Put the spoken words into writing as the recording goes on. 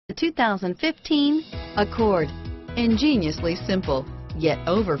The 2015 Accord. Ingeniously simple, yet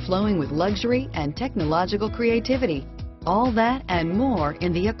overflowing with luxury and technological creativity. All that and more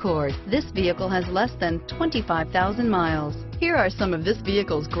in the Accord. This vehicle has less than 25,000 miles. Here are some of this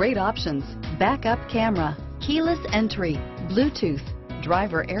vehicle's great options: backup camera, keyless entry, Bluetooth,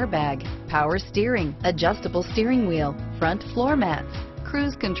 driver airbag, power steering, adjustable steering wheel, front floor mats,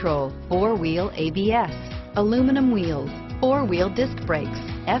 cruise control, four-wheel ABS, aluminum wheels, four-wheel disc brakes,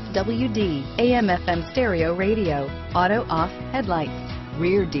 FWD, AM/FM stereo radio, auto-off headlights,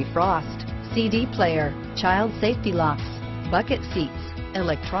 rear defrost, CD player, child safety locks, bucket seats,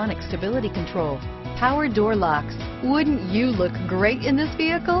 electronic stability control, power door locks. Wouldn't you look great in this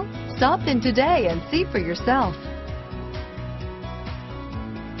vehicle? Stop in today and see for yourself.